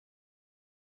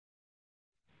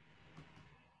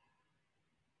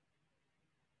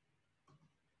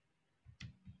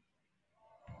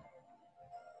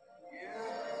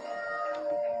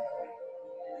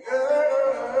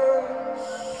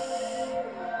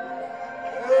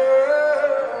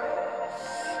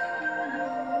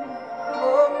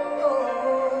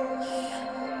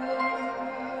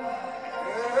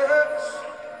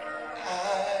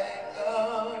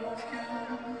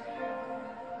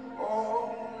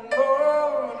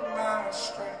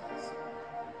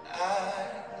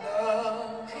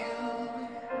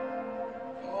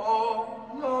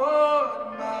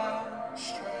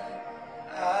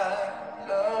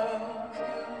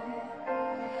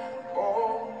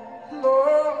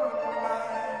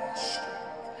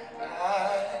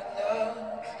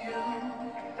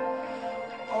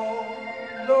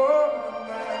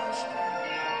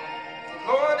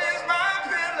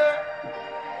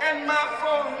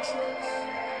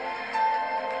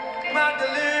my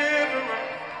deliverer,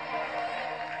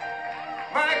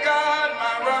 my God,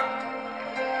 my rock.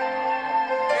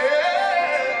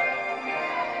 Yeah,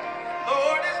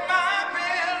 Lord is my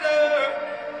builder,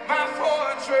 my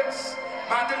fortress,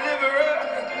 my deliverer,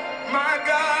 my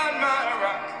God, my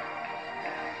rock,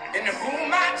 in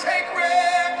whom I take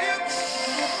refuge.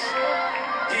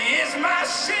 He is my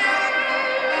shield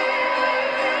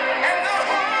and the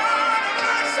horn of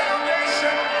my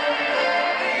salvation.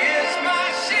 He is my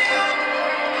shield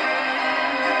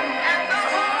and the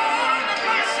horn of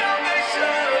my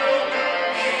salvation.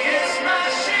 He is my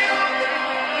shield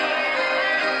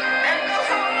and the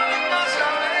horn of my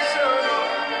salvation.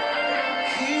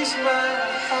 He's my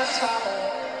high tower.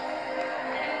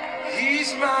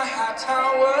 He's my high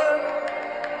tower.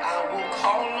 I will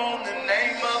call on the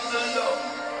name of the Lord,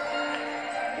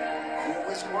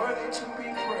 who is worthy to be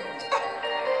praised.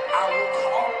 I will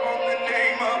call on the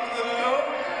name of the Lord,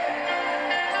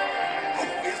 who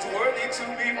is worthy to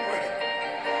be praised.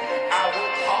 I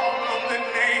will call on the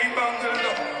name of the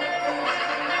Lord,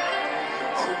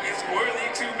 who is worthy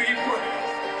to be praised.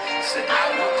 Said I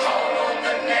will call on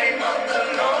the name of the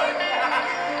Lord,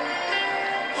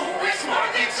 who is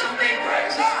worthy to be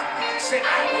praised. Said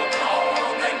I will call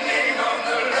on the name of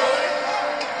the Lord,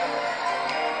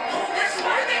 who is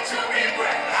worthy to be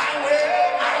praised. I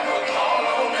will call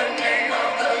on the name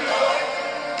of the Lord,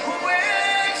 who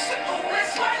is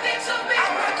worthy to be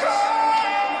praised.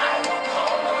 I will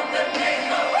call on the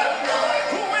name of the Lord,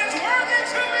 who is worthy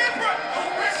to be praised. Who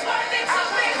is worthy to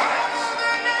be praised.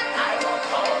 I will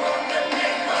call on the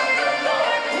name of the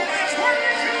Lord, who is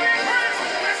worthy to be praised. Who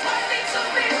is worthy to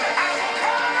be praised. I will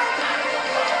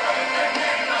call on the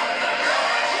name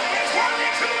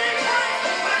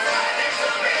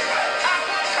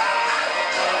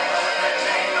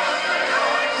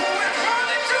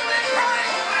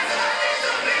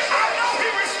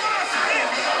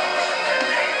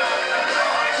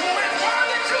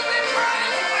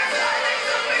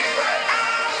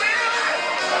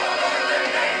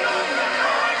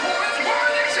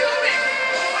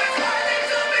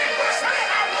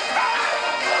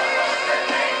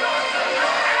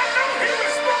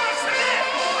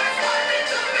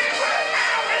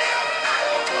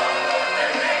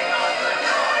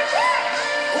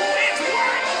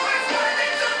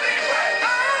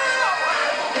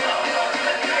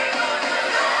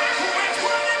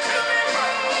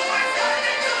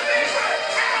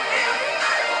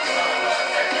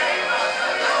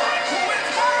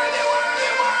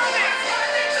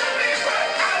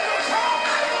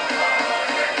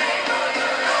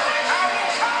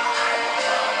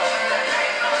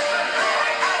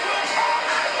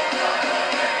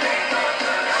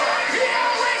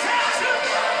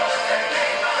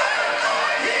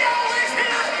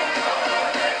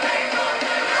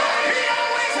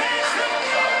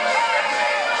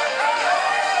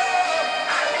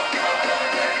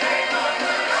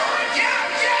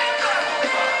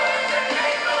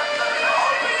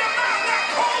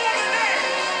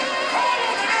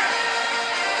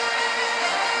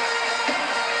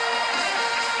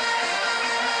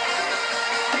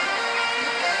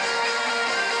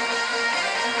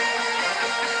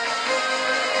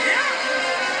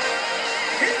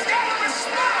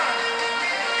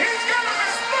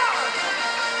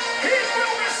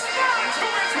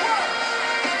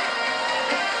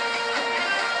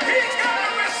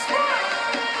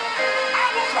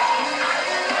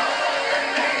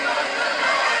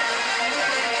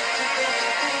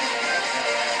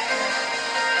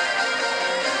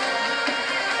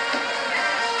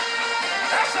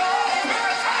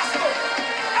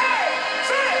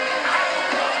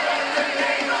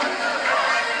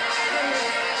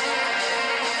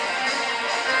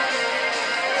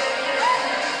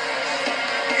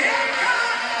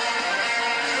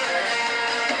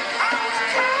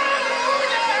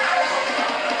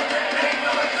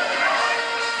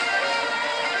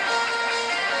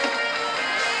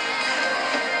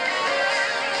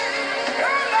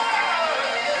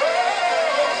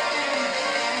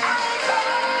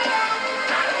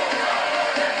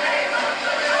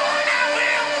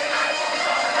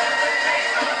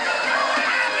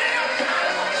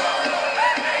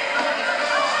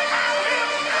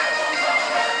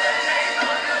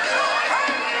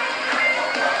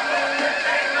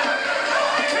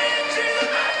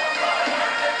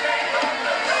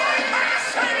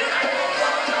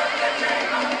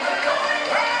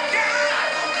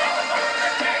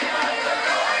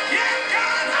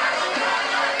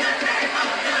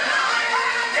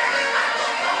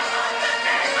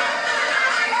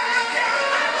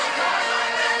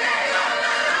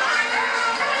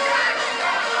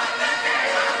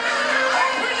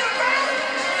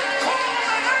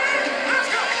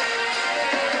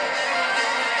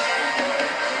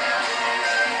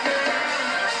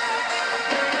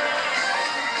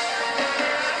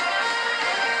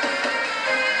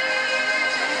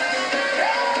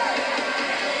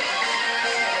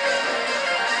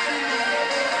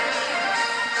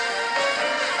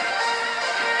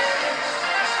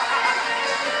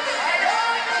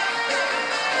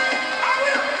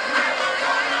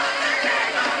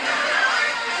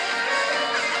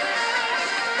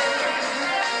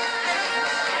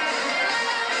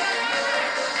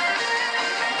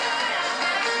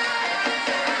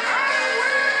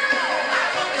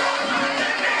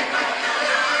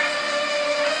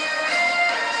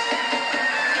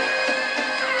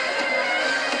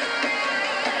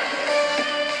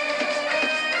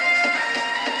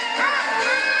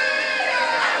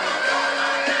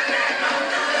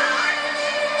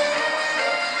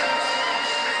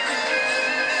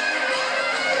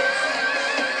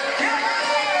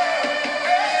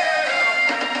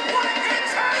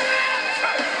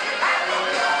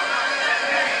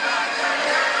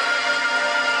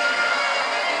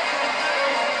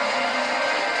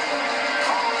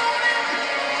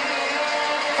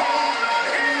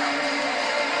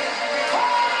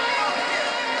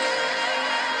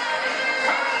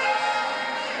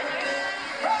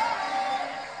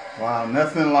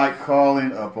Nothing like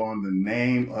calling upon the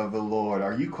name of the Lord.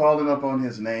 Are you calling upon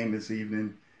his name this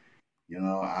evening?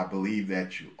 I believe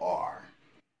that you are.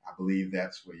 I believe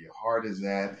that's where your heart is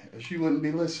at, else you wouldn't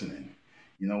be listening.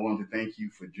 I want to thank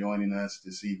you for joining us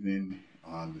this evening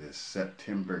on this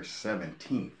September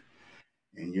 17th.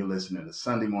 And you're listening to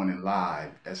Sunday Morning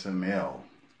Live, SML,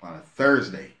 on a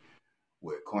Thursday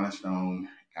with Cornerstone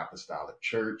Apostolic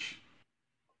Church,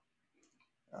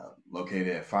 located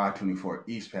at 524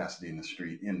 East Pasadena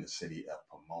Street in the city of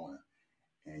Pomona.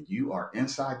 And you are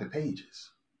inside the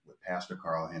pages with Pastor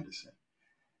Carl Henderson.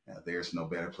 Now, there's no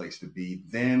better place to be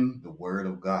than the Word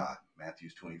of God. Matthew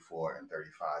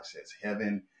 24:35 says,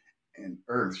 heaven and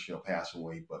earth shall pass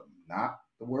away, but not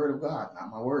the Word of God,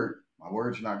 not my word. My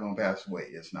word's not going to pass away.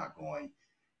 It's not going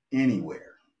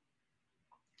anywhere.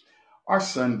 Our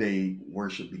Sunday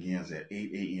worship begins at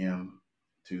 8 a.m.,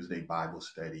 Tuesday Bible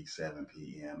study, 7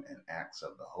 p.m., and Acts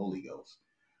of the Holy Ghost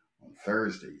on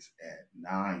Thursdays at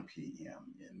 9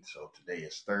 p.m. And so today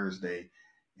is Thursday.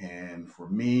 And for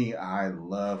me, I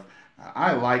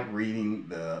like reading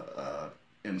the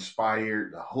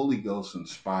Holy Ghost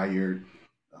inspired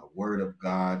Word of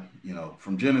God.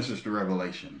 From Genesis to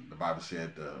Revelation, the Bible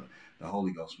said the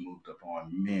Holy Ghost moved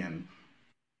upon men,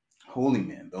 holy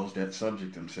men, those that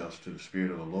subject themselves to the Spirit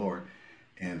of the Lord,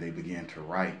 and they began to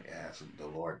write as the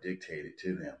Lord dictated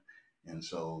to them. And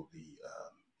so the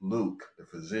Luke, the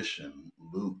physician,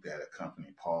 Luke, that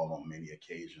accompanied Paul on many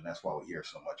occasions. That's why we hear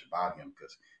so much about him,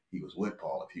 because he was with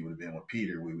Paul. If he would have been with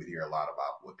Peter, we would hear a lot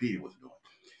about what Peter was doing.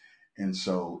 And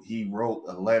so he wrote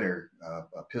a letter,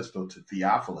 epistle to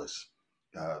Theophilus,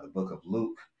 the book of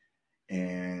Luke,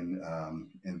 and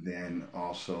then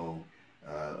also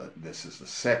this is the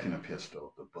second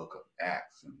epistle, the book of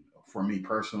Acts. And for me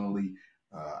personally,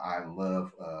 I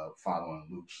love following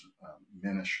Luke's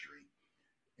ministry.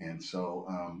 And so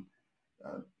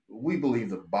we believe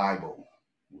the Bible.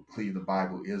 We believe the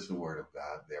Bible is the Word of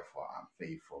God. Therefore, I'm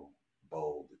faithful,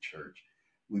 bold, the church.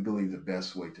 We believe the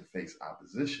best way to face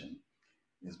opposition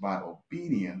is by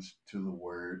obedience to the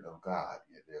Word of God.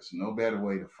 There's no better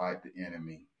way to fight the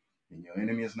enemy. And your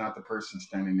enemy is not the person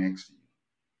standing next to you.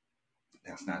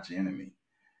 That's not your enemy.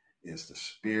 It's the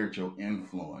spiritual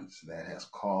influence that has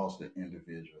caused the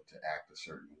individual to act a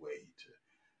certain way,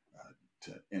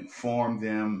 to inform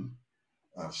them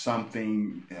of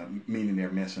something, meaning they're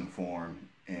misinformed.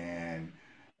 And,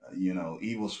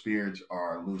 evil spirits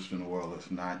are loosed in the world.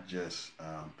 It's not just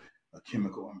a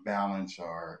chemical imbalance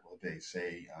or what they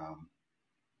say,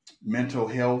 mental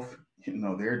health.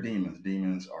 They're demons.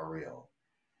 Demons are real.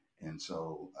 And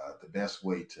so the best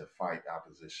way to fight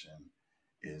opposition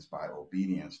is by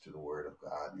obedience to the Word of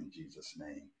God in Jesus'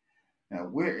 name. Now,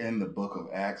 we're in the book of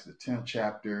Acts, the 10th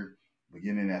chapter,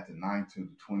 beginning at the 9th to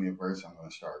the 20th verse. I'm going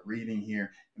to start reading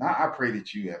here. And I pray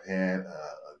that you have had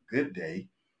a good day.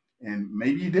 And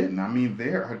maybe you didn't. I mean,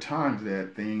 there are times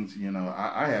that things,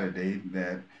 I had a day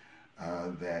that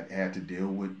had to deal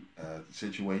with a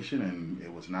situation, and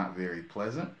it was not very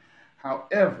pleasant.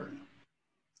 However,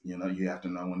 you have to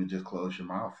know when to just close your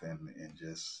mouth and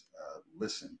just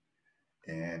listen.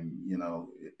 And,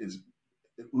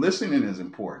 listening is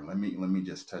important. Let me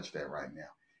just touch that right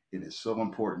now. It is so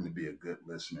important to be a good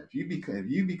listener. If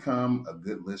you become a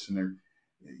good listener,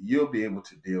 you'll be able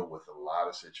to deal with a lot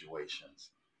of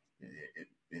situations.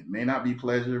 It may not be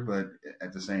pleasure, but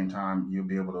at the same time, you'll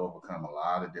be able to overcome a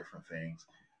lot of different things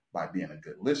by being a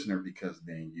good listener, because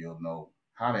then you'll know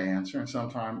how to answer. And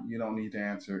sometimes you don't need to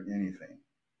answer anything.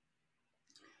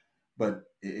 But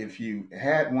if you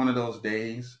had one of those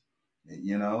days,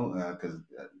 because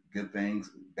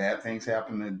bad things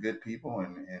happen to good people,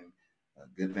 and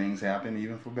good things happen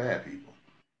even for bad people.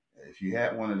 If you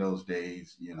had one of those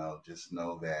days, just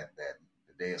know that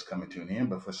the day is coming to an end,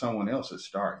 but for someone else, it's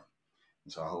starting.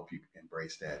 And so I hope you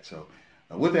embrace that. So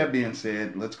with that being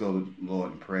said, let's go to the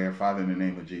Lord in prayer. Father, in the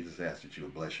name of Jesus, I ask that you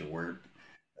would bless your word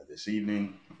this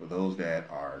evening. For those that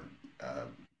are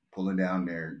pulling down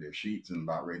their sheets and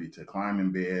about ready to climb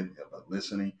in bed, but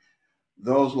listening,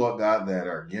 those, Lord God, that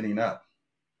are getting up,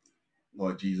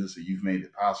 Lord Jesus, that you've made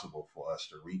it possible for us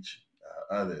to reach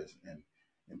others and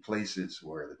in places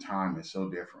where the time is so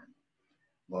different,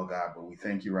 Lord God. But we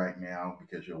thank you right now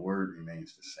because your word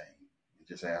remains the same. We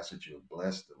just ask that you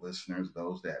bless the listeners,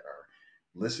 those that are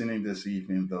listening this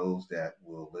evening, those that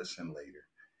will listen later.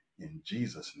 In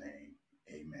Jesus' name,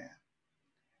 amen.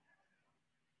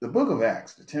 The book of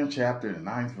Acts, the 10th chapter, the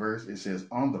 9th verse, it says,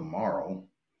 on the morrow,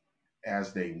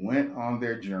 as they went on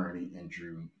their journey and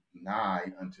drew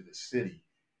nigh unto the city,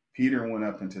 Peter went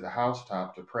up into the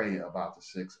housetop to pray about the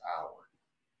 6th hour.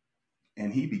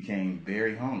 And he became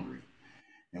very hungry.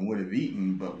 and would have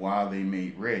eaten, but while they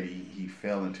made ready, he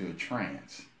fell into a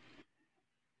trance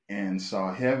and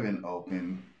saw heaven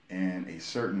open and a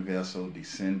certain vessel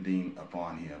descending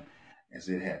upon him, as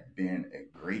it had been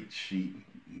a great sheet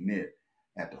knit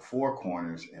at the four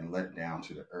corners and let down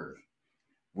to the earth,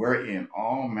 wherein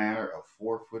all manner of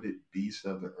four-footed beasts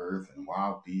of the earth and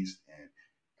wild beasts and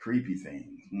creepy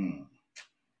things,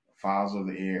 fowls of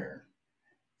the air.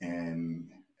 And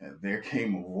there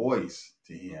came a voice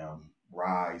to him,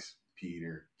 rise,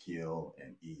 Peter, kill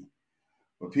and eat.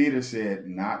 But Peter said,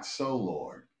 not so,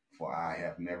 Lord, for I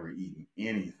have never eaten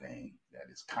anything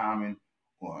that is common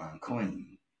or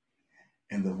unclean.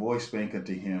 And the voice spake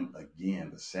unto him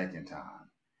again the second time,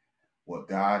 what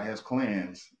God has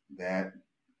cleansed, that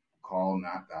call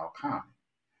not thou common.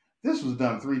 This was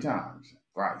done three times,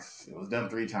 thrice. It was done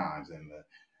three times,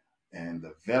 and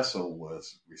the vessel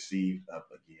was received up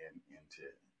again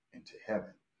into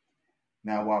heaven.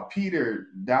 Now, while Peter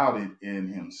doubted in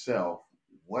himself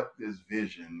what this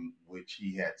vision which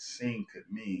he had seen could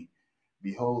mean,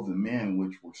 behold, the men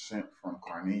which were sent from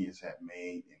Cornelius had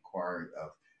made inquiry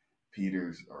of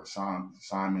Peter's or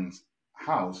Simon's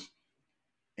house,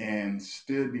 and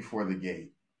stood before the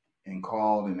gate, and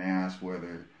called and asked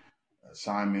whether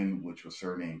Simon, which was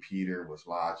surnamed Peter, was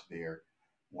lodged there.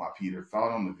 While Peter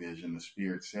thought on the vision, the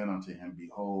Spirit said unto him,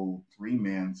 behold, three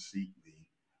men seek thee.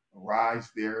 Arise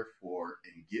therefore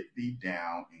and get thee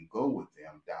down and go with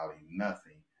them, doubting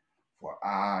nothing, for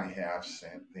I have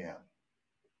sent them.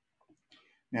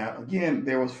 Now, again,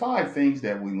 there was five things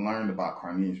that we learned about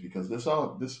Cornelius, because this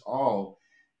all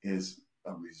is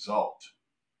a result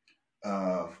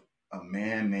of a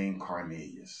man named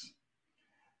Cornelius.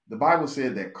 The Bible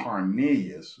said that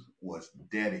Cornelius was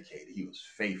dedicated. He was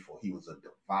faithful. He was a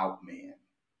devout man.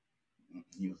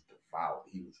 He was devout.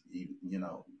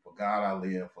 For God I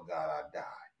live, for God I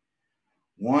die.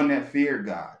 One that feared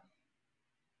God.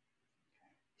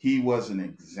 He was an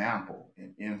example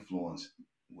and influence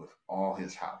with all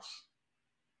his house.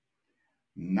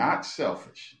 Not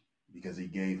selfish, because he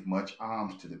gave much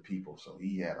alms to the people, so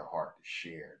he had a heart to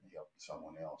share and help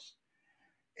someone else.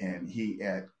 And he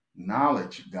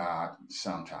acknowledged God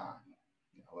sometime.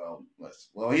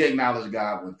 He acknowledged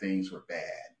God when things were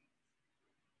bad.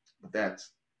 But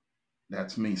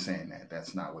that's me saying that.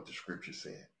 That's not what the scripture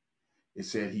said. It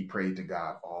said he prayed to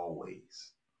God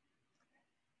always.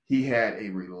 He had a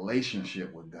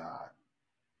relationship with God,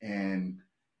 and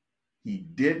he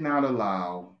did not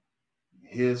allow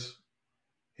his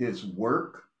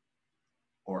work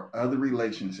or other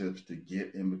relationships to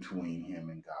get in between him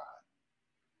and God.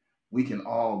 We can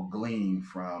all glean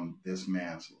from this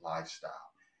man's lifestyle.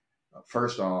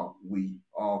 First off, we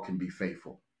all can be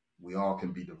faithful. We all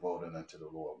can be devoted unto the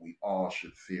Lord. We all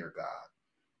should fear God.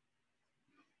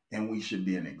 And we should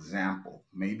be an example.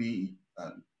 Maybe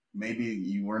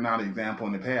you were not an example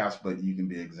in the past, but you can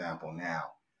be an example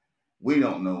now. We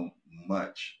don't know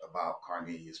much about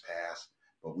Cornelius' past,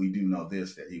 but we do know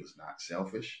this, that he was not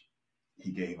selfish.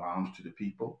 He gave alms to the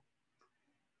people.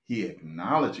 He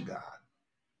acknowledged God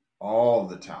all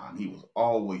the time. He was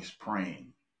always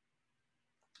praying.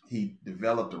 He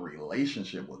developed a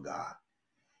relationship with God.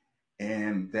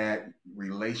 And that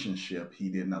relationship, he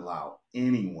didn't allow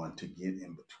anyone to get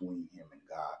in between him and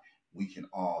God. We can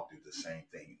all do the same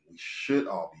thing. We should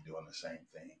all be doing the same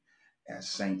thing as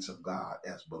saints of God,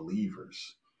 as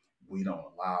believers. We don't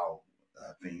allow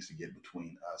things to get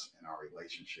between us and our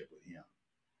relationship with him.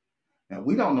 Now,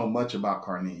 we don't know much about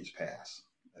Cornelius' past.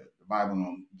 The Bible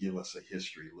don't give us a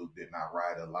history. Luke did not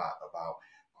write a lot about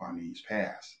Cornelius'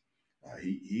 past.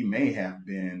 He may have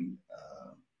been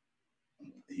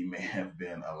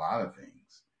a lot of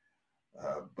things,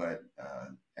 but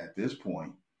at this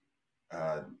point,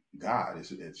 God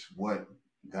it's what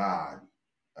God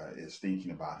is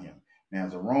thinking about him. Now,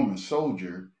 as a Roman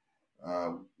soldier,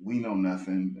 we know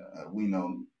nothing. We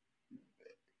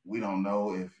don't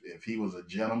know if he was a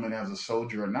gentleman as a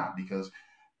soldier or not, because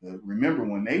remember,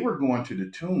 when they were going to the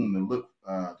tomb to look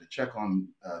to check on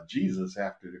Jesus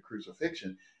after the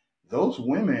crucifixion, those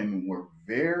women were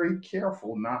very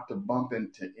careful not to bump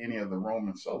into any of the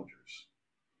Roman soldiers,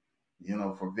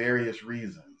 for various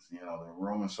reasons. The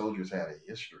Roman soldiers had a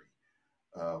history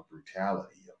of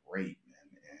brutality, of rape,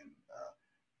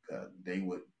 and they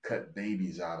would cut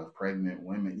babies out of pregnant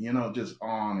women, just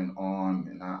on and on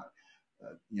and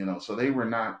on. So they were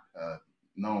not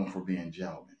known for being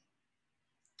gentlemen.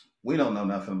 We don't know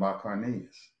nothing about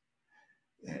Cornelius.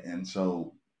 And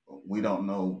so we don't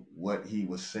know what he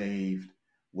was saved,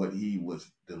 what he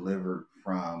was delivered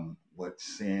from, what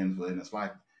sins were in his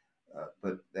life.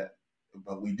 But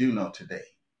we do know today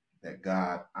that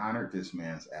God honored this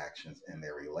man's actions and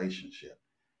their relationship.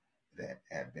 that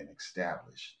had been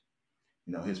established.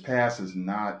 His past is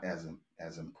not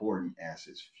as important as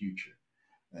his future.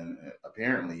 And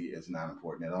apparently it's not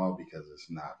important at all because it's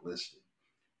not listed.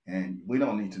 And we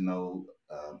don't need to know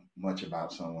much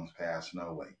about someone's past.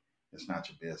 No way. It's not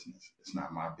your business. It's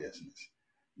not my business.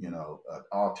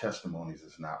 All testimonies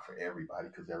is not for everybody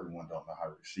because everyone don't know how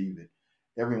to receive it.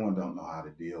 Everyone don't know how to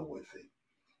deal with it.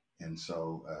 And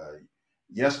so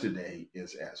yesterday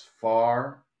is as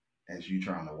far as you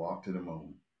trying to walk to the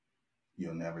moon.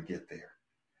 You'll never get there.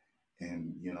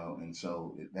 And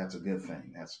so that's a good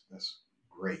thing. That's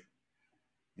great.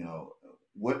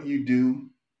 What you do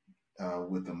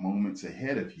with the moments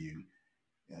ahead of you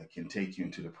can take you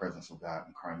into the presence of God.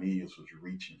 And Cornelius was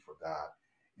reaching for God.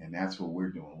 And that's what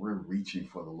we're doing. We're reaching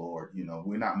for the Lord.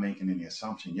 We're not making any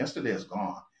assumption. Yesterday is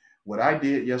gone. What I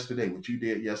did yesterday, what you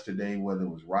did yesterday, whether it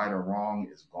was right or wrong,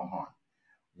 is gone.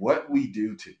 What we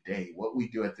do today, what we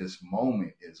do at this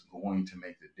moment is going to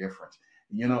make the difference.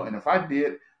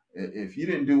 And if you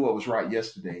didn't do what was right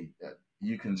yesterday,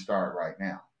 you can start right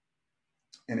now.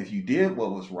 And if you did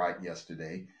what was right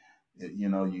yesterday,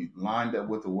 you lined up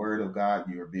with the word of God,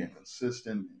 you're being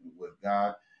consistent with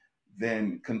God,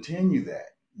 then continue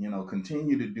that.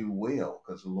 Continue to do well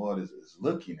because the Lord is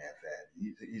looking at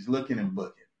that. He's looking and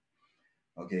booking.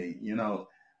 Okay,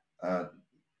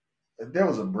 there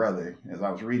was a brother, as I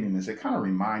was reading this, it kind of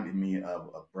reminded me of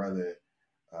a brother,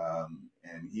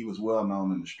 and he was well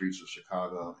known in the streets of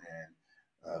Chicago,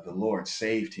 and the Lord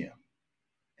saved him.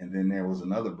 And then there was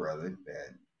another brother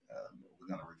that we're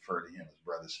going to refer to him as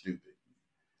Brother Stupid.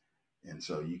 And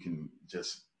so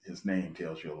his name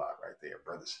tells you a lot right there,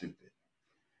 Brother Stupid.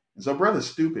 And so Brother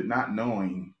Stupid, not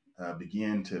knowing,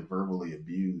 began to verbally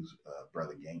abuse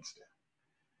Brother Gangster.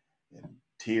 And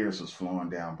tears was flowing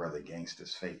down Brother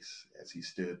Gangster's face as he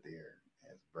stood there,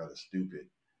 as Brother Stupid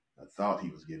thought he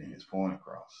was getting his point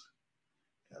across.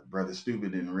 Brother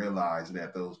Stupid didn't realize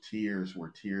that those tears were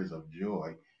tears of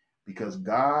joy because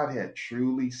God had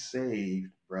truly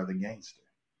saved Brother Gangster.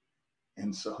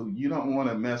 And so you don't want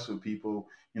to mess with people.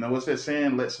 What's that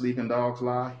saying? Let sleeping dogs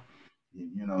lie.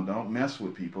 Don't mess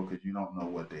with people because you don't know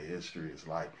what their history is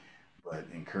like, but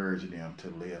encourage them to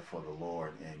live for the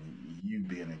Lord, and you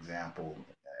be an example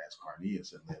as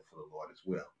Cornelius and live for the Lord as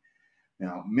well.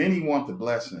 Now, many want the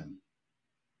blessing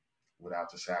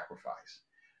without the sacrifice.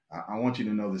 I want you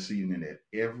to know this evening that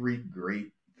every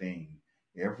great thing,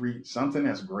 something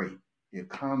that's great, it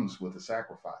comes with a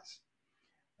sacrifice.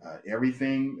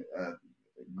 Everything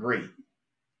great,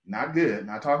 not good,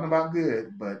 not talking about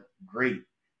good, but great.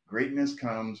 Greatness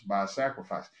comes by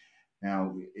sacrifice.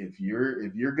 Now, if you're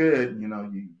good,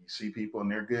 you see people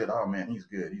and they're good. Oh man, he's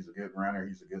good. He's a good runner.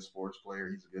 He's a good sports player.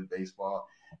 He's a good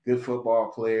good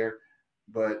football player,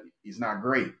 but he's not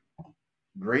great.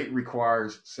 Great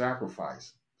requires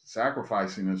sacrifice.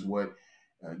 Sacrificing is what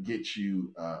gets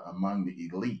you among the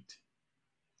elite.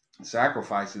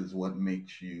 Sacrifice is what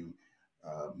makes you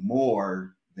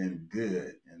more than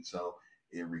good. And so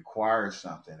it requires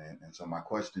something. And so my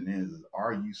question is,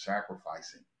 are you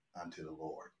sacrificing unto the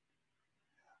Lord?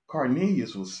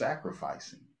 Cornelius was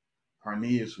sacrificing.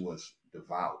 Cornelius was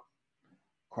devout.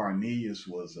 Cornelius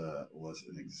was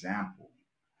an example.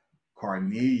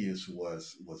 Cornelius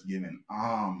was giving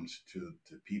alms to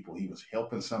people. He was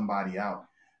helping somebody out.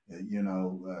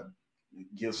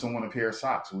 Give someone a pair of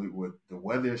socks. With the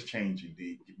weather is changing,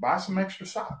 buy some extra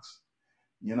socks.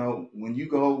 When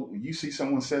you see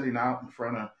someone setting out in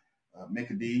front of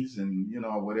Mickey D's and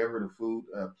whatever the food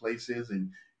place is, and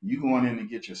you going in to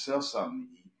get yourself something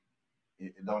to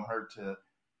eat, it don't hurt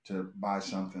to buy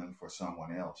something for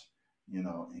someone else,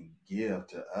 and give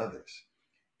to others.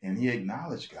 And he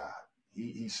acknowledged God.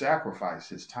 He sacrificed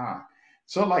his time.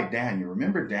 So like Daniel,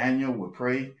 remember Daniel would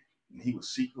pray and he would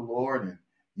seek the Lord, and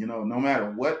no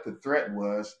matter what the threat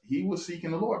was, he was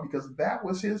seeking the Lord because that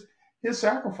was his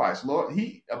sacrifice. Lord,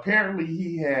 him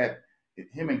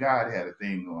and God had a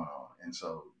thing going on. And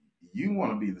so you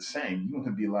want to be the same. You want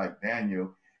to be like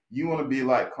Daniel. You want to be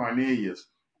like Cornelius,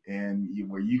 and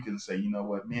where you can say, you know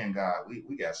what, me and God,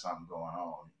 we got something going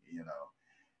on,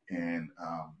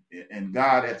 and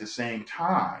God at the same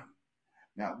time.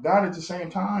 Now, God at the same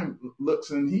time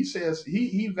looks and he says,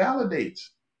 he validates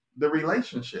the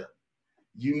relationship.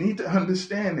 You need to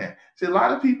understand that. See, a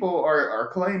lot of people are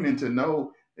claiming to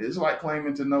know. It's like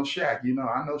claiming to know Shaq.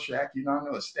 I know Shaq. I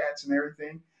know his stats and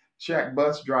everything. Shaq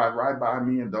bus drive right by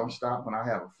me and don't stop when I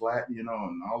have a flat, and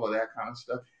all of that kind of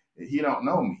stuff. He don't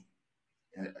know me.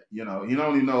 He don't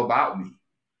even know about me.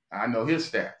 I know his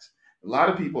stats. A lot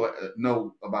of people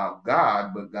know about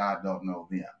God, but God don't know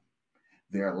them.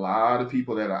 There are a lot of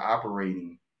people that are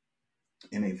operating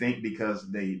And they think because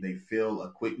they feel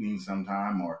a quickening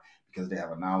sometime, or because they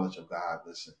have a knowledge of God,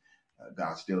 listen,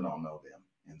 God still don't know them.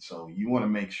 And so you want to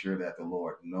make sure that the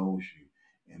Lord knows you.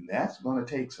 And that's going to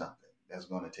take something. That's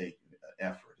going to take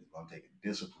effort. It's going to take a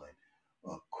discipline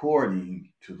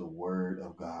according to the word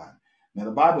of God. Now,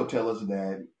 the Bible tells us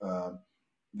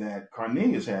that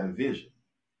Cornelius had a vision.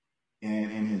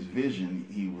 And in his vision,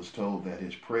 he was told that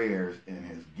his prayers and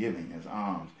his giving, his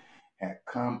alms, had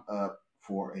come up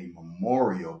for a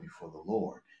memorial before the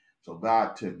Lord. So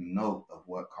God took note of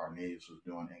what Cornelius was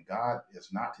doing, and God has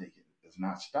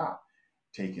not stopped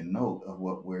taking note of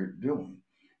what we're doing.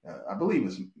 I believe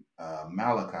it's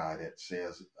Malachi that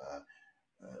says, uh,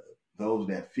 "Those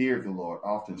that feared the Lord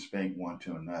often spake one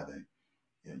to another."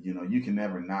 You know, you can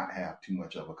never not have too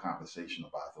much of a conversation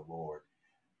about the Lord.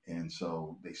 And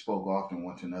so they spoke often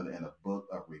one to another, and a book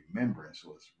of remembrance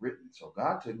was written. So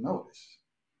God took notice.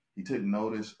 He took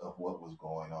notice of what was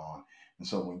going on. And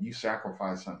so when you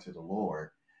sacrifice unto the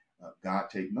Lord, God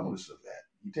take notice of that.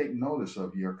 He take notice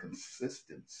of your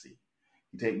consistency.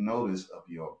 He take notice of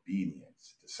your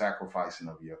obedience, the sacrificing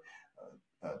of your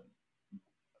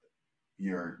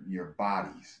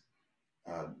bodies.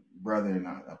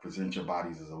 Brethren, present your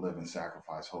bodies as a living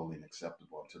sacrifice, holy and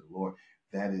acceptable unto the Lord.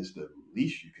 That is the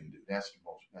least you can do. That's the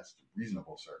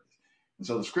reasonable service. And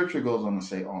so the scripture goes on to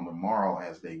say, on the morrow,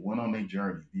 as they went on their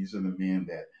journey, these are the men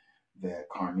that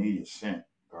Cornelius sent.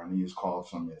 Cornelius called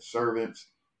some of his servants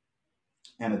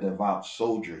and a devout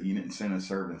soldier. He didn't send his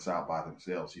servants out by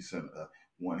themselves. He sent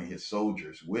one of his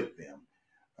soldiers with them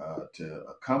to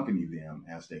accompany them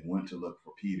as they went to look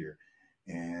for Peter.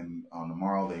 And on the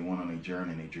morrow, they went on a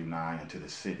journey, and they drew nigh unto the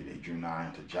city. They drew nigh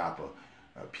unto Joppa.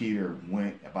 Peter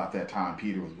went, about that time,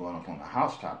 Peter was going up on the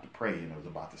housetop to pray, and it was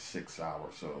about the 6th hour,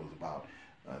 so it was about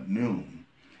noon.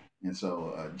 And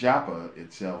so Joppa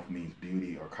itself means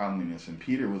beauty or comeliness, and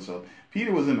Peter was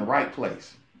in the right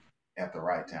place at the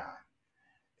right time.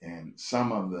 And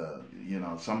some of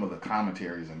the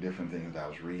commentaries and different things I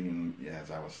was reading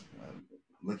as I was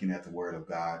looking at the Word of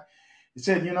God, it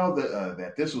said,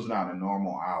 that this was not a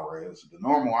normal hour. It was the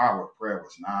normal hour of prayer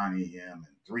was 9 a.m.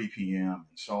 and 3 p.m.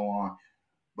 and so on.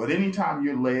 But anytime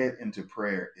you're led into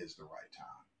prayer is the right time.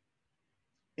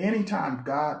 Anytime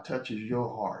God touches your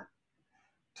heart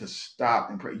to stop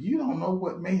and pray, you don't know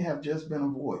what may have just been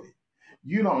avoided.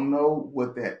 You don't know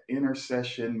what that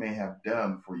intercession may have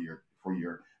done for your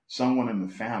someone in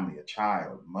the family, a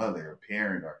child, mother, a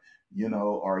parent,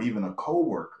 or even a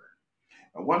coworker.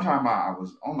 One time I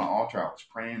was on the altar, I was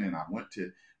praying, and I went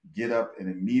to get up, and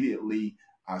immediately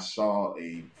I saw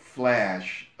a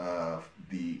flash of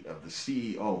the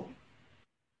CEO,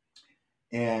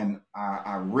 and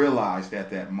I realized at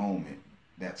that moment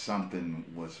that something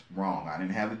was wrong. I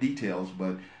didn't have the details,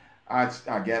 but I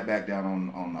got back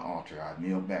down on the altar. I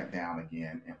kneeled back down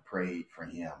again and prayed for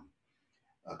him.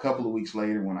 A couple of weeks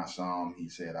later, when I saw him, he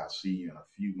said, "I'll see you in a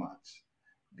few months,"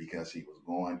 because he was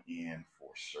going in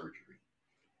for surgery.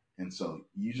 And so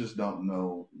you just don't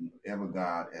know,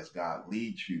 as God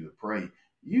leads you to pray,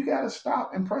 you got to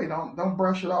stop and pray. Don't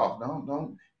brush it off.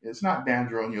 Don't. It's not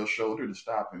danger on your shoulder to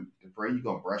stop and to pray. You're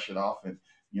gonna brush it off and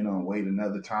wait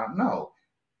another time. No,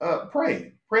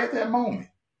 pray at that moment.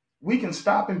 We can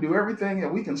stop and do everything,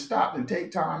 and we can stop and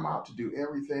take time out to do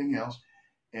everything else,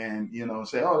 and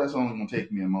say, "Oh, that's only gonna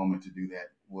take me a moment to do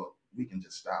that." Well, we can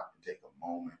just stop and take a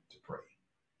moment to pray.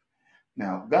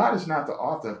 Now, God is not the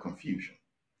author of confusion.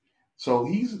 So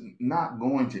he's not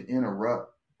going to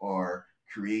interrupt or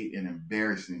create an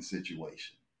embarrassing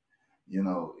situation. You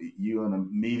in a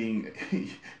meeting,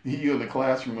 you in the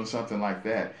classroom or something like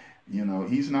that.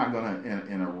 He's not going to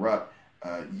interrupt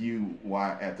you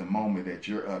while at the moment that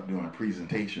you're up doing a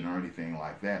presentation or anything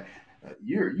like that.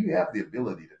 You have the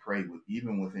ability to pray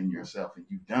even within yourself, and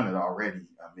you've done it already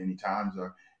many times.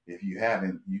 Or if you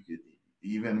haven't, you could,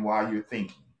 even while you're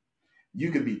thinking, you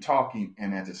could be talking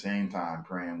and at the same time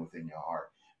praying within your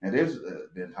heart. Now, there's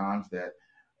been times that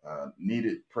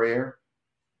needed prayer,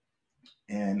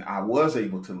 and I was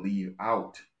able to leave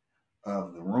out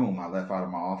of the room. I left out of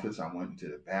my office. I went into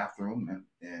the bathroom,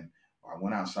 and I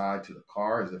went outside to the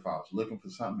car as if I was looking for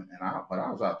something. But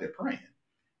I was out there praying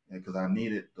because I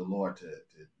needed the Lord to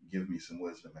give me some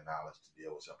wisdom and knowledge to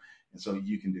deal with something. And so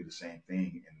you can do the same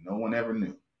thing, and no one ever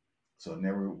knew. So it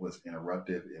never was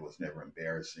interruptive. It was never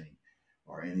embarrassing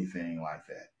or anything like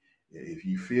that. If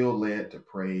you feel led to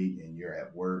pray and you're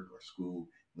at work or school,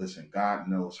 listen, God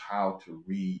knows how to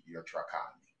read your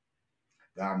trichotomy.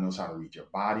 God knows how to read your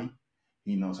body.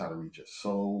 He knows how to read your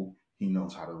soul. He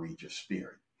knows how to read your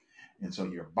spirit. And so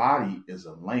your body is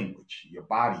a language. Your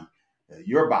body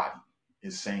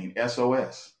is saying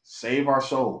SOS, save our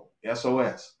soul,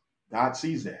 SOS. God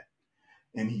sees that.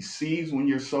 And he sees when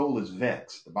your soul is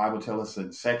vexed. The Bible tells us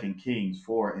in 2 Kings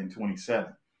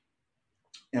 4:27.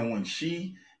 And when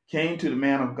she came to the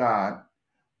man of God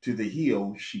to the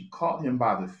hill, she caught him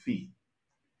by the feet.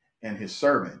 And his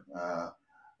servant,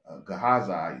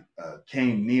 Gehazi,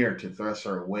 came near to thrust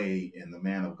her away. And the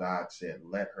man of God said,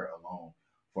 let her alone,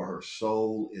 for her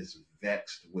soul is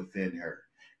vexed within her.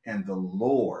 And the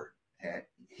Lord had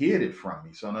hid it from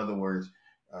me. So in other words,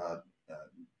 uh,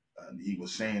 he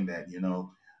was saying that,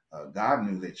 God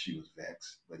knew that she was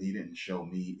vexed, but he didn't show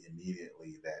me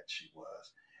immediately that she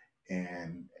was,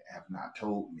 and have not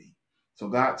told me. So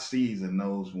God sees and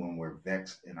knows when we're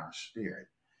vexed in our spirit.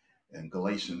 And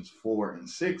Galatians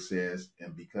 4:6 says,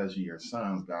 and because ye are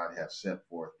sons, God hath set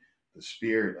forth the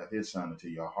spirit of his son into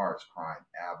your hearts, crying,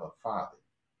 Abba, Father.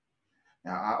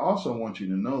 Now, I also want you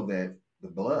to know that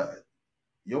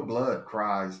your blood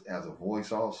cries as a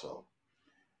voice also.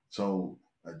 So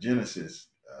Genesis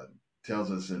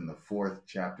tells us in the 4th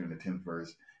chapter in the 10th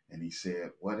verse, and he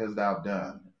said, what hast thou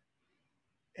done?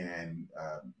 And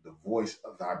the voice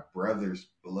of thy brother's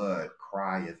blood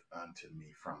crieth unto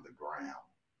me from the ground.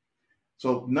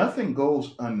 So nothing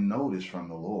goes unnoticed from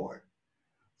the Lord.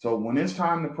 So when it's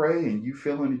time to pray and you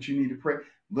feeling that you need to pray,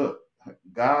 look,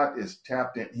 God is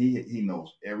tapped in. He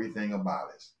knows everything about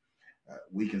us.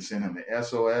 We can send him an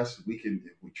SOS. We can,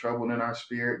 if we're troubled in our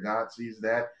spirit, God sees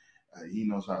that. He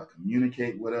knows how to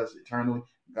communicate with us eternally.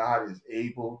 God is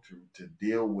able to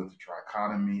deal with the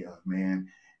trichotomy of man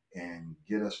and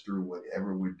get us through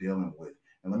whatever we're dealing with.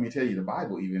 And let me tell you, the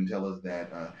Bible even tells us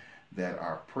that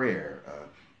our prayer,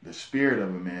 the spirit of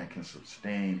a man can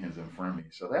sustain his infirmity.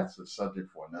 So that's a subject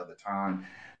for another time.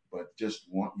 But just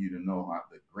want you to know how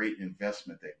the great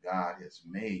investment that God has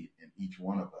made in each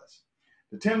one of us.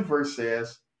 The 10th verse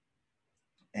says,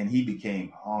 and he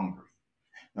became hungry.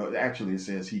 No, actually it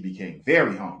says he became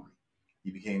very hungry.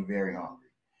 He became very hungry.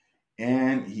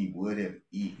 And he would have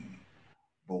eaten.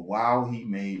 But while he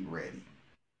made ready,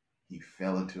 he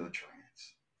fell into a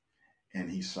trance.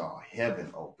 And he saw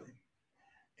heaven open,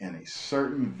 and a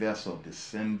certain vessel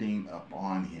descending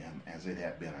upon him, as it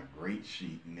had been a great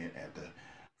sheet knit at the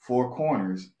four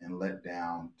corners and let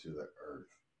down to the earth.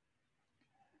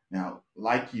 Now,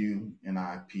 like you and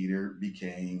I, Peter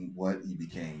became what? He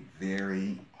became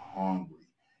very hungry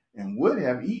and would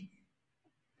have eaten.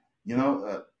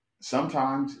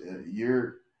 Sometimes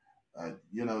uh,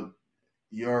 you know,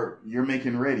 you're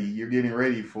making ready, you're getting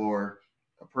ready for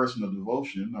a personal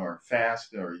devotion or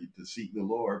fast or to seek the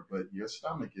Lord, but your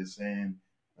stomach is saying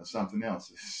something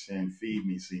else. It's saying, feed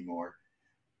me, Seymour.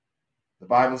 The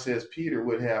Bible says Peter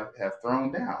would have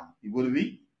thrown down. He would have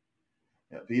eaten.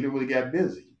 Peter would have got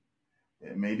busy.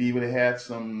 Maybe he would have had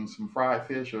some fried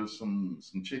fish or some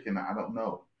chicken. I don't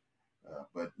know.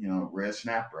 But red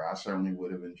snapper. I certainly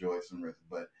would have enjoyed some red.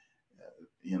 But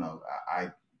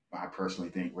I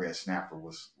personally think red snapper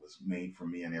was made for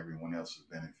me, and everyone else has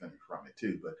benefited from it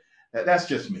too. But that's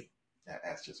just me.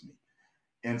 That's just me.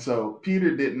 And so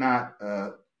Peter did not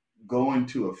go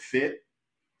into a fit.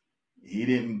 He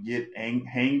didn't get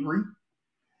hangry.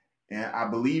 And I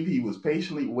believe he was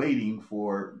patiently waiting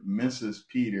for Mrs.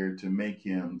 Peter to make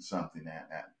him something.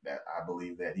 That I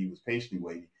believe that he was patiently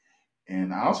waiting.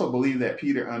 And I also believe that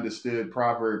Peter understood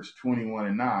Proverbs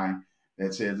 21:9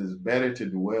 that says it's better to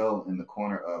dwell in the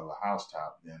corner of a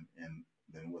housetop than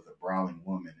with a brawling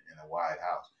woman in a wide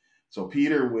house. So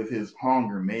Peter, with his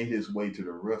hunger, made his way to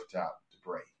the rooftop to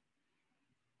pray.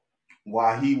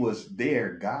 While he was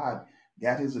there, God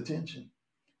got his attention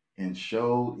and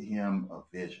showed him a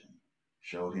vision,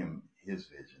 showed him his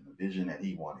vision, a vision that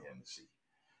he wanted him to see.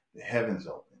 The heavens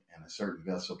opened, and a certain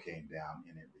vessel came down,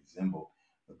 and it resembled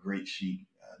a great sheet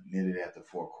knitted at the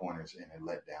four corners, and it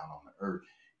let down on the earth.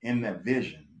 In that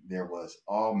vision, there was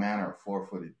all manner of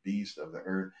four-footed beasts of the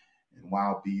earth, and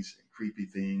wild beasts, and creepy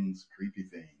things,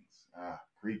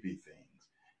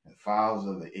 and fowls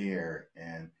of the air.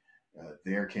 And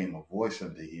there came a voice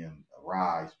unto him,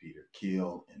 arise, Peter,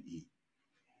 kill and eat.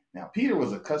 Now, Peter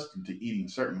was accustomed to eating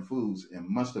certain foods and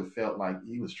must have felt like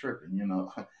he was tripping.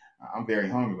 I'm very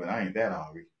hungry, but I ain't that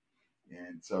hungry.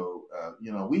 And so,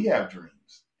 we have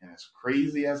dreams, and as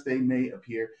crazy as they may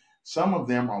appear, some of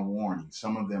them are warnings,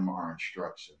 some of them are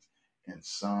instructions, and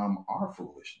some are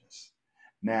foolishness.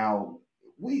 Now,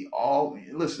 we all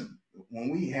listen, when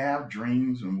we have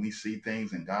dreams, when we see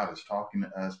things and God is talking to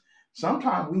us,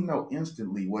 sometimes we know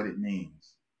instantly what it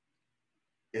means.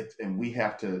 And we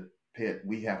have to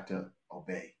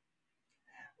obey.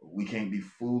 We can't be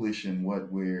foolish in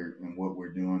what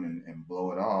we're doing and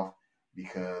blow it off,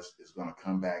 because it's going to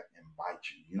come back and bite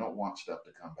you. You don't want stuff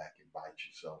to come back and bite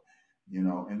you. So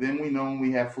And then we know when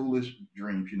we have foolish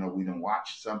dreams, we done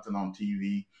watch something on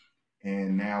TV,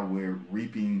 and now we're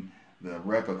reaping the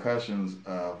repercussions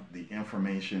of the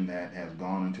information that has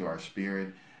gone into our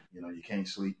spirit. You can't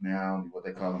sleep now, what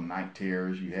they call them night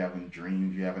terrors. You having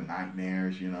dreams, you having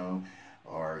nightmares,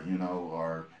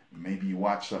 or maybe you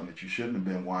watch something that you shouldn't have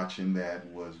been watching that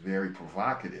was very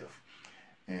provocative.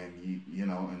 And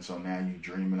and so now you're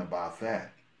dreaming about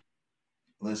that.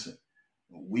 Listen,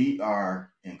 we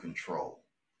are in control,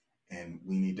 and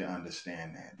we need to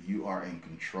understand that you are in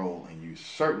control, and you're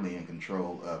certainly in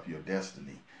control of your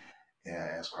destiny.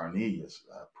 As Cornelius,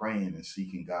 praying and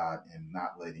seeking God and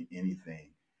not letting anything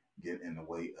get in the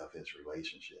way of his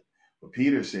relationship. But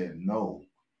Peter said no.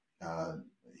 Uh,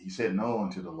 he said no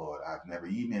unto the Lord. I've never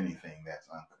eaten anything that's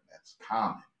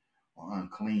common or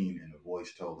unclean. And the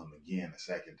voice told him again a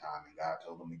second time, and God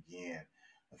told him again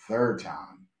a third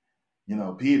time.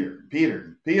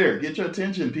 Peter, get your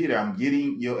attention, Peter. I'm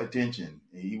getting your attention.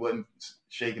 He wasn't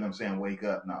shaking him saying, wake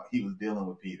up. No, he was dealing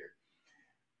with Peter.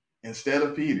 Instead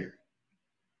of Peter,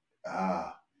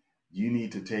 you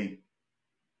need to take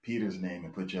Peter's name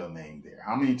and put your name there.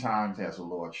 How many times has the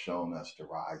Lord shown us to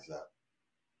rise up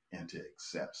and to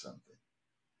accept something?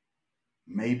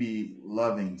 Maybe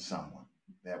loving someone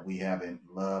that we haven't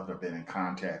loved or been in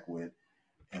contact with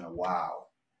in a while.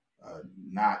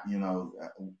 Not,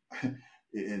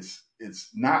 it's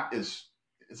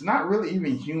not really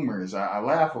even humorous. I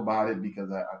laugh about it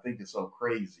because I think it's so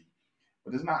crazy,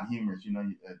 but it's not humorous.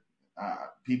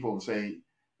 People say,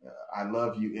 "I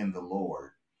love you in the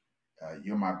Lord."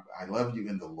 I love you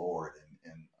in the Lord,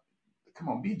 and come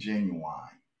on, be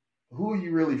genuine. Who are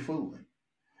you really fooling?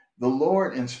 The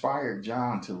Lord inspired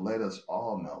John to let us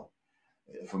all know,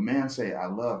 if a man say, I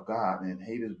love God and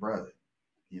hate his brother,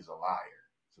 he's a liar.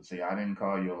 So say, I didn't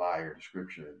call you a liar. The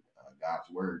scripture, God's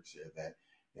word said that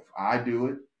if I do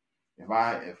it, if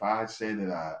I say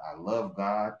that I love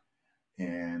God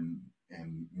and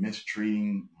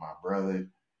mistreating my brother,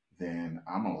 then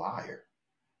I'm a liar.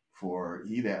 For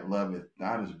he that loveth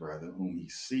not his brother whom he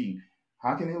see,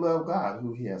 how can he love God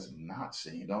who he has not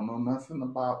seen? Don't know nothing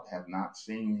about, have not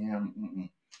seen him.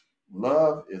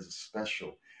 Love is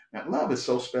special. Now, love is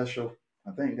so special.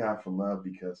 I thank God for love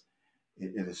because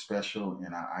it is special.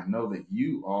 And I know that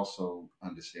you also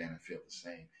understand and feel the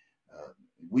same.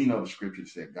 We know the scripture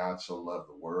said God so loved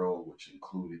the world, which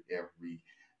included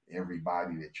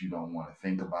everybody that you don't want to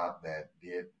think about that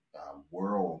did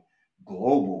world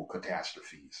global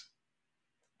catastrophes,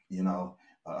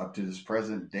 up to this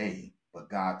present day. But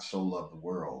God so loved the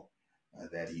world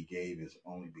that he gave his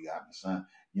only begotten son.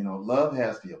 Love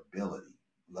has the ability.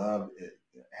 Love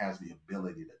has the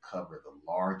ability to cover the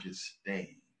largest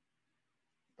stain.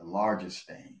 The largest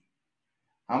stain.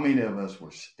 How many of us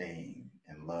were stained,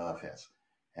 and love has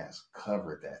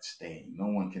covered that stain? No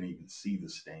one can even see the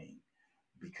stain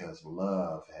because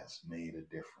love has made a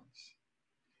difference.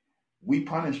 We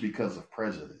punish because of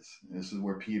prejudice. This is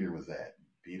where Peter was at.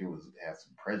 Peter had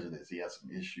some prejudice. He had some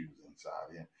issues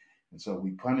inside him. And so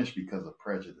we punish because of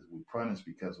prejudice. We punish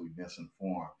because we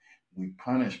misinform. We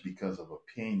punish because of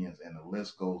opinions, and the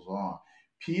list goes on.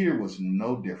 Peter was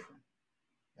no different.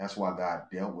 That's why God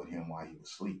dealt with him while he was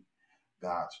asleep.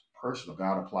 God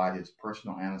applied his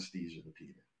personal anesthesia to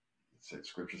Peter.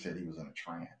 Scripture said he was in a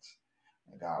trance.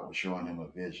 God was showing him a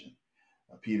vision.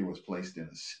 Peter was placed in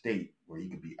a state where he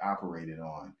could be operated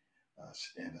on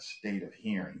in a state of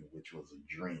hearing, which was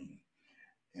a dream.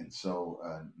 And so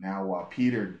now while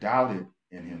Peter doubted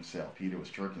in himself, Peter was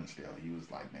tripping still. He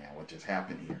was like, man, what just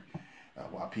happened here?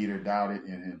 While Peter doubted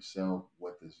in himself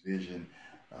what this vision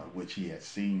which he had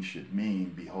seen should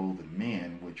mean, behold, the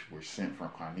men which were sent from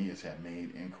Cornelius had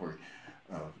made inquiry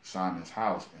of Simon's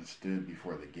house and stood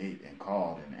before the gate and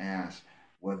called and asked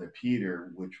whether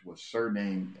Peter, which was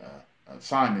surnamed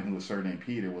Simon, who was surnamed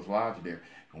Peter, was lodged there.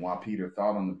 And while Peter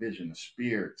thought on the vision, the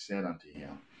Spirit said unto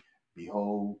him,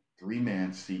 behold, 3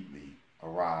 men seek thee.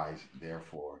 Arise,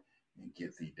 therefore, and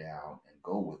get thee down and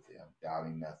go with them,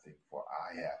 doubting nothing, for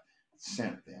I have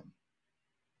sent them.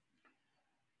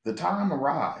 The time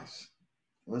arrives.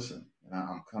 Listen, and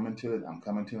I'm coming to it. I'm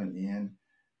coming to an end.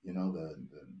 The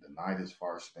night is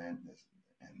far spent,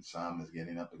 and some is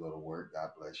getting up to go to work.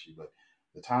 God bless you. But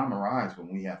the time arrives when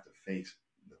we have to face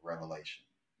the revelation.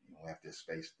 We have to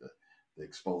face the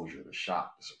exposure, the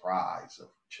shock, the surprise of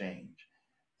change.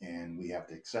 And we have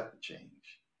to accept the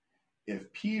change.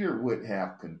 If Peter would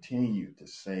have continued to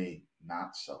say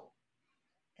not so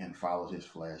and followed his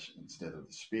flesh instead of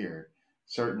the Spirit,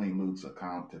 certainly Luke's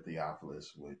account to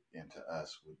Theophilus and to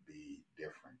us would be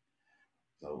different.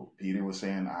 So Peter was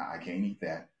saying, I can't eat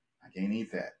that. I can't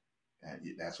eat that.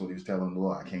 That's what he was telling the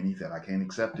Lord. I can't eat that. I can't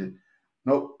accept it.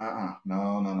 Nope.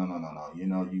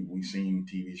 No. We've seen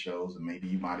TV shows, and maybe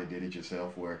you might have did it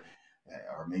yourself, where,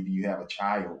 or maybe you have a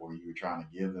child where you were trying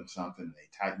to give them something, and they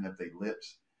tighten up their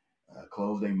lips,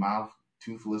 close their mouth,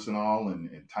 toothless and all, and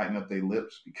tighten up their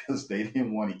lips because they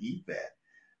didn't want to eat that.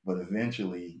 But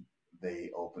eventually, they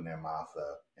open their mouth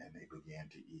up and they begin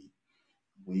to eat.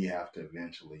 We have to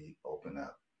eventually open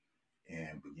up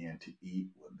and begin to eat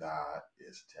what God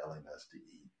is telling us to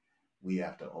eat. We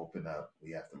have to open up.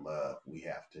 We have to love. We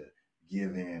have to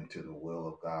give in to the will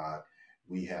of God.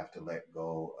 We have to let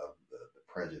go of the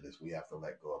prejudice. We have to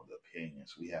let go of the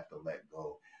opinions. We have to let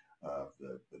go of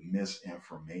the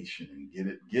misinformation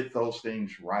and get those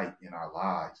things right in our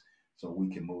lives so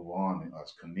we can move on. And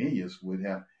as Cornelius would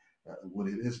have,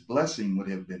 his blessing would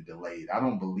have been delayed. I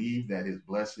don't believe that his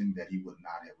blessing, that he would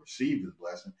not have received his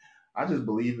blessing. I just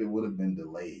believe it would have been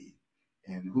delayed.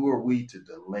 And who are we to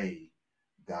delay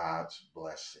God's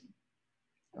blessing?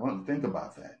 I want to think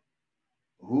about that.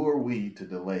 Who are we to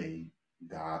delay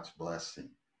God's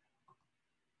blessing?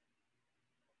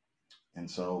 And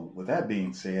so, with that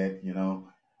being said,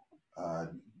 uh,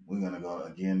 we're going to go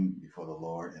again before the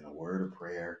Lord in a word of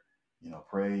prayer.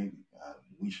 Pray.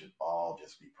 We should all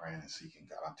just be praying and seeking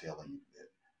God. I'm telling you that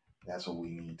that's what we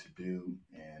need to do.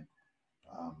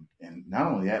 And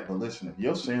not only that, but listen, if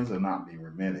your sins have not been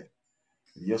remitted,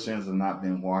 if your sins have not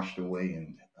been washed away,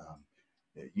 and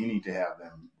you need to have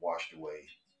them washed away.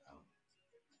 Um,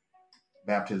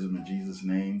 Baptism in Jesus'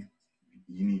 name.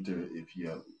 You need to, if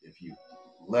you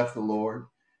left the Lord,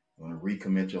 you want to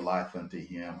recommit your life unto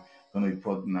Him. I'm going to be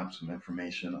putting up some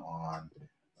information on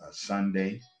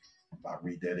Sunday about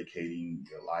rededicating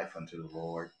your life unto the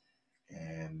Lord,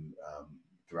 and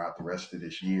throughout the rest of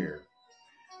this year,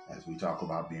 as we talk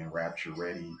about being rapture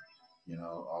ready,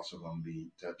 also going to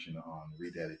be touching on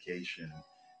rededication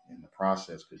in the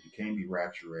process, because you can't be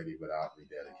rapture ready without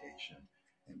rededication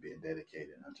and being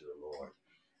dedicated unto the Lord.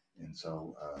 And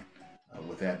so,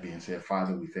 with that being said,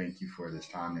 Father, we thank you for this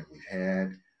time that we've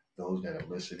had. Those that have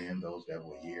listened in, those that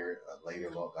will hear later,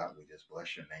 Lord God, we just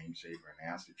bless your name, Savior,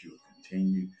 and ask that you will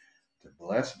continue to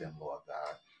bless them, Lord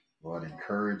God. Lord,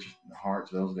 encourage the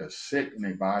hearts, those that are sick in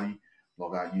their body.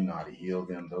 Lord God, you know how to heal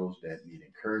them. Those that need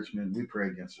encouragement, we pray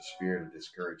against the spirit of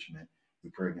discouragement. We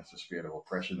pray against the spirit of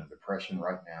oppression and depression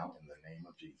right now in the name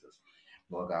of Jesus.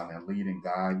 Lord God, now lead and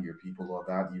guide your people, Lord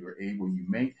God. You are able, you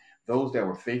make those that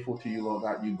were faithful to you, Lord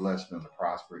God, you bless them to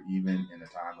prosper even in the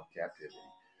time of captivity.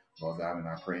 Lord God, and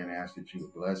I pray and ask that you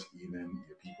would bless even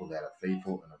your people that are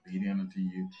faithful and obedient unto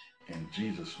you in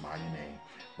Jesus' mighty name.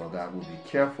 Lord God, we'll be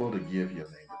careful to give your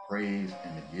name the praise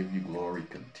and to give you glory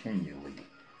continually.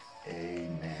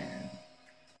 Amen.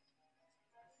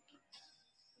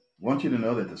 I want you to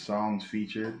know that the songs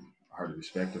featured are the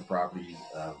respective properties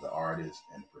of the artists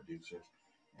and producers.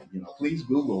 And, please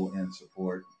Google and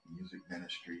support music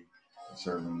ministry. I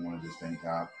certainly want to just thank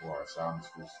God for our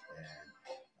psalmistess and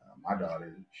my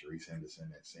daughter, Sharice Henderson,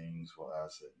 that sings for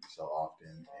us so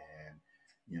often,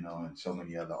 and so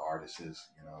many other artists.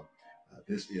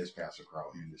 This is Pastor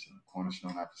Carl Henderson of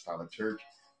Cornerstone Apostolic Church,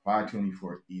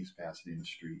 524 East Pasadena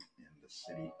Street in the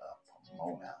city of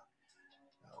Pomona.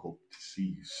 I hope to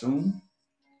see you soon.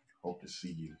 Hope to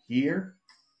see you here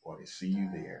or to see you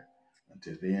there.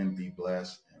 Until then, be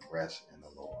blessed and rest in the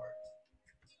Lord.